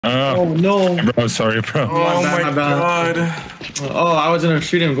Oh no. Bro, sorry, bro. Oh my god. Oh, I was gonna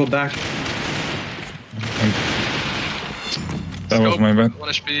shoot him and go back. That was my bad. 1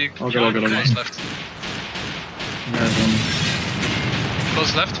 HP. Okay. Close left. Yeah,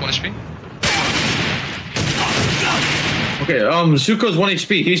 Close left, 1 HP. okay, Zuko's 1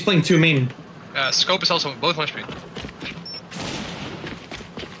 HP. He's playing 2 main. Scope is also both 1 HP.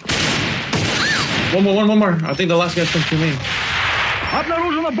 One more. I think the last guy's playing 2 main.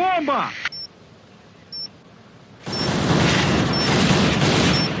 Обнаружена бомба!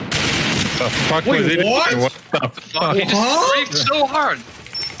 The fuck Wait, was it? what? What the fuck? He just breathed so hard.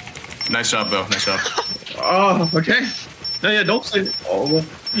 Nice job, Bill. Nice job. Oh, okay. Yeah, don't say. Oh,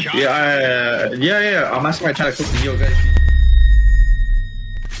 yeah. I'm asking my chat to cook the yo guys.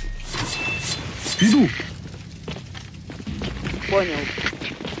 Понял.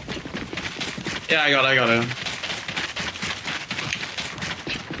 Yeah, I got it.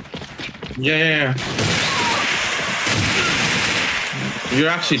 Yeah. You're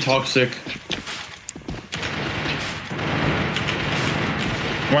actually toxic.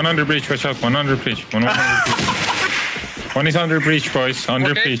 100 breach, watch out. 100 breach. One is under breach, boys.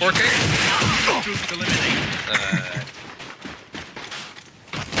 Under breach. 4K.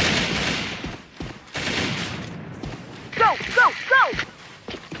 Go!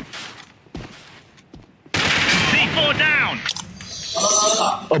 C4 down!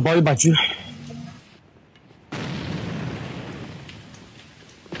 Oh, boy, but you.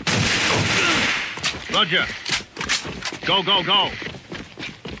 Roger. Go!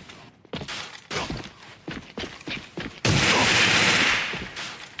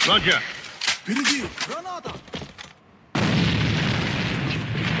 Roger. Впереди! Граната!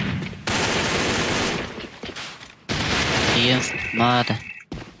 Yes, mad.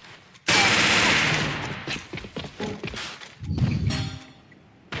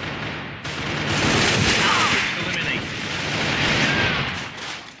 Eliminate.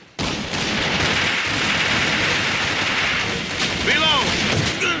 Reload!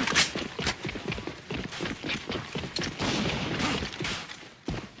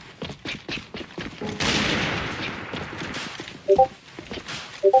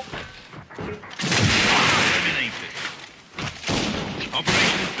 Eliminated.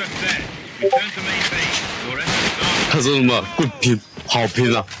 Operation success. Return to main base. Your efforts are 他说什么？good 拼，好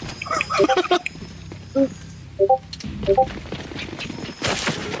拼啊！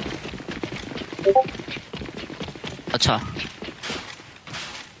 अच्छा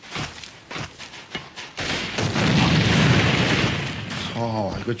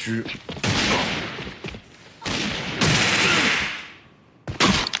아, 이거 주.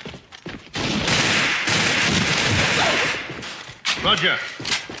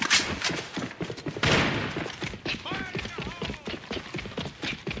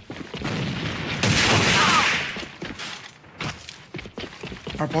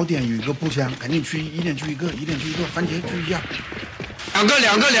 宝点有一个步枪，赶紧去1点去一个，番茄去一下。两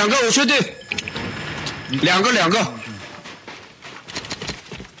个，我确定。两个。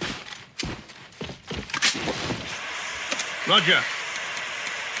 Roger.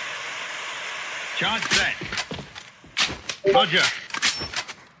 Charge set. Roger.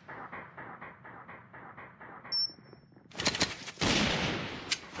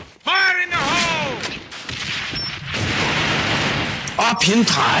 Fire in the hole! 啊，平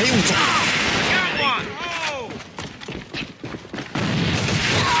台，我操！ Got one! Oh!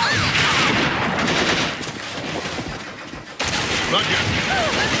 Roger.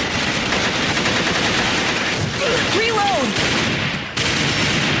 Reload!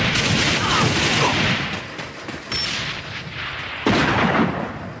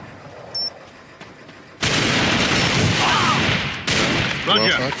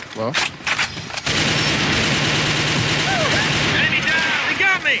 Roger. Well. Enemy down! They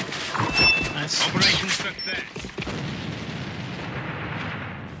got me! Nice. Operation success.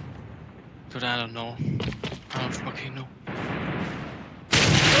 Dude, I don't know. I don't fucking know.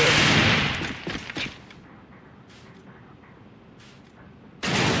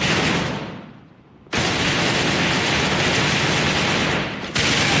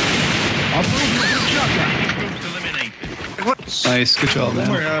 Groups eliminated. Nice, good job, man.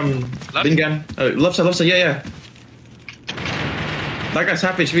 Somewhere, bin gun. Left side, yeah. That guy's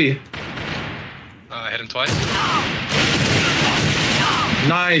half HP. I hit him twice.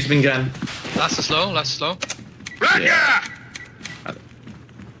 Nice, bin gun. Last is slow. Roger! Yeah.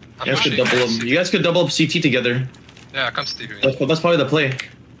 You guys could double up. You guys could double up CT together. Yeah, come Stevie. That's probably the play.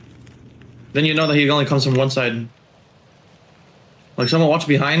 Then you know that he only comes from one side. Like someone watch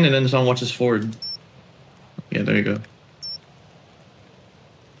behind and then someone watches forward. Yeah, there you go.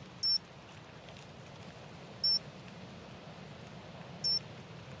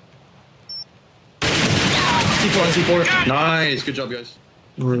 C4, on C4. Nice, good job, guys.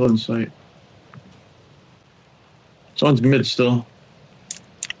 We're reloading sight. Someone's mid still.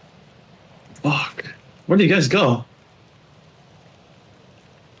 Fuck. Where do you guys go?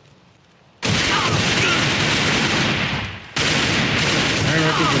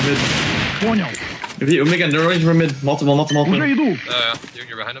 Понял. If you make a range from mid, multiple. Уже иду.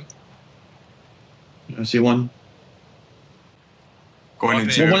 You're behind him. I see one. Going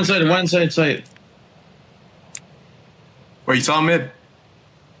into. One side. Wait, you saw him mid?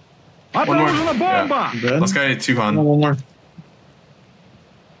 Обнаружена бомба. Yeah. Let's go two con. One more.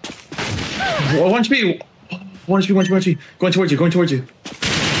 One HP. Going towards you.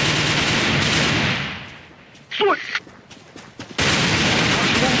 Стой.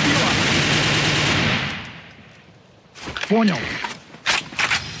 Понял.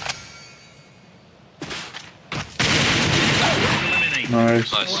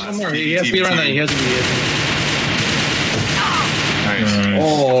 Nice. One more. He has to be around that. Nice.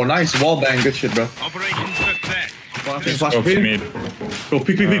 Oh, nice wall bang. Good shit, bro. Operation success. Flash Scope peek. mid. Go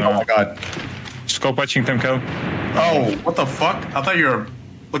peek. Oh my god. Scope watching them kill. Oh, what the fuck? I thought you were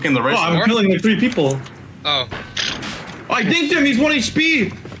looking the Oh, right I'm side. killing like 3 people. Oh. I dinked him. He's 1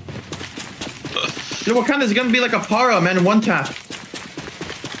 HP. Dude, what kind is gonna be like a para, man? 1 tap.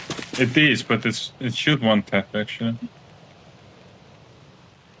 It is, but it should one tap actually.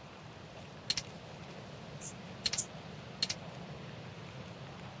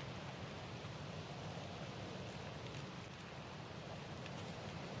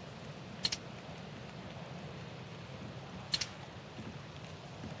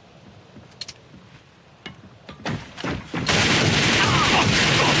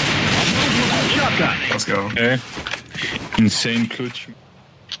 Let's go. Okay. Insane clutch.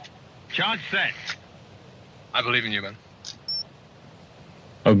 Charge set. I believe in you, man.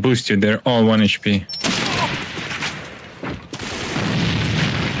 I'll boost you. They're all 1 HP.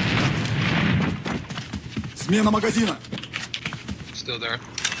 Смена магазина. Still there.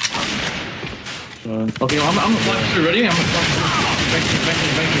 Okay, I'm flash through. Ready? I'm gonna flash through. Thank you.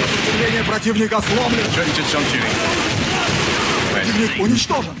 Сопротивление противника сломлено. Just jump shooting. Противник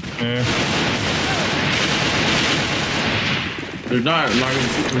уничтожен. They're not gonna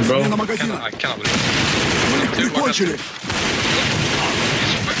shoot me, bro. Смена магазина. I cannot believe it. Прикончили.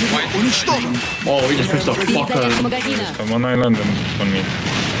 Противник уничтожен. Oh, we just pissed the fuck out of him. магазина. Come on island and on me.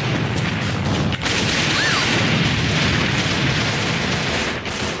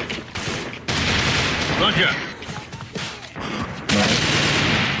 Roger.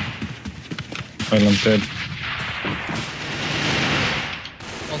 Island dead.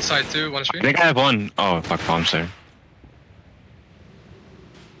 On side 2, 1 I HP. think I have one. Oh, fuck, bombs there.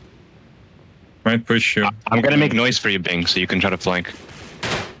 Might push you. I'm gonna make noise for you, Bing, so you can try to flank.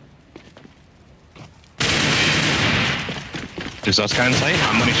 Is that guy in sight?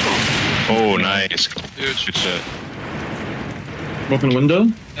 I'm money strong. Oh, nice. Huge. Good shit. Broken window?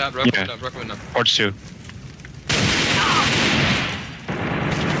 Yeah, broken window. Porch 2.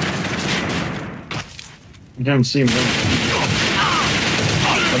 I can't see him, bro.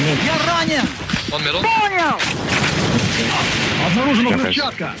 Я ранен. 1 middle. Понял. Обнаружена Я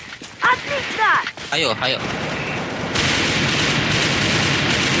взрывчатка. Отлично. 还有，还有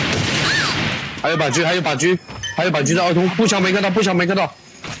把狙在凹凸，步枪没看到。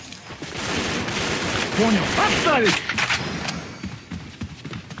 Понял. Отставить.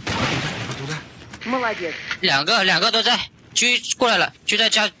 Молодец. 两个都在，狙过来了，狙在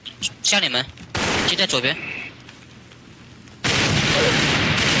家里门，狙在左边。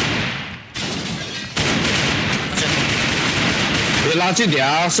别拉近点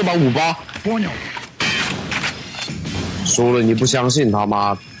啊，4把58。 Понял. 输了你不相信他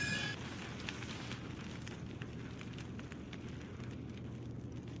妈。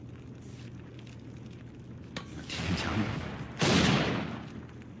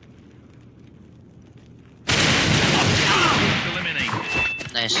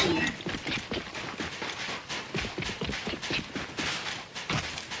 Nice。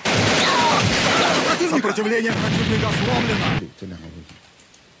 Сопротивление противника сломлено. 这两个问题。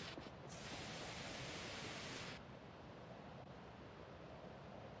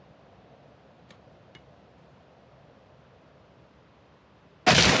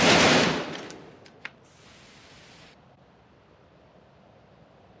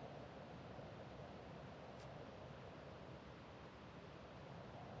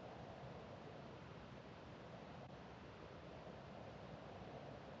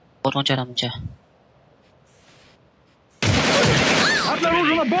沟通叫他们家。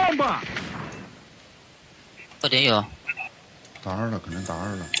 Обнаружена бомба. 2点有。打2了，可能打2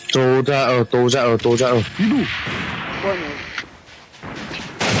了。都在2，都在2，都在2。一路。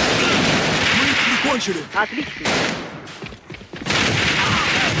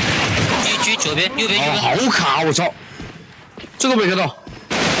狙左边，右边，右边。好卡，我操！这个没看到。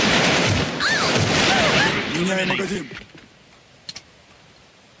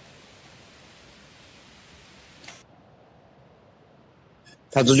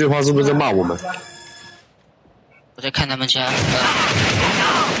他这句话是不是在骂我们？我在看他们家。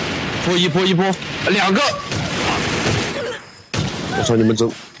破一波，2个！我操，你们真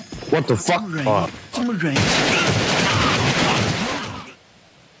 ，what the fuck 啊！这么软。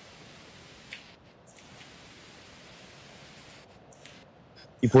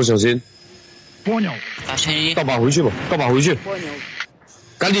一波小心。打成一。倒把回去吧，倒把回去。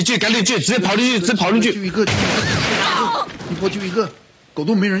赶紧去，直接跑进去，就一个，一波就一个，狗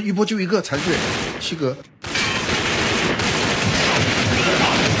洞没人，一波就一个才对。7个。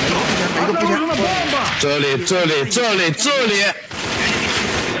每个不行。这里。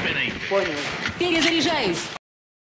Перезаряжаюсь.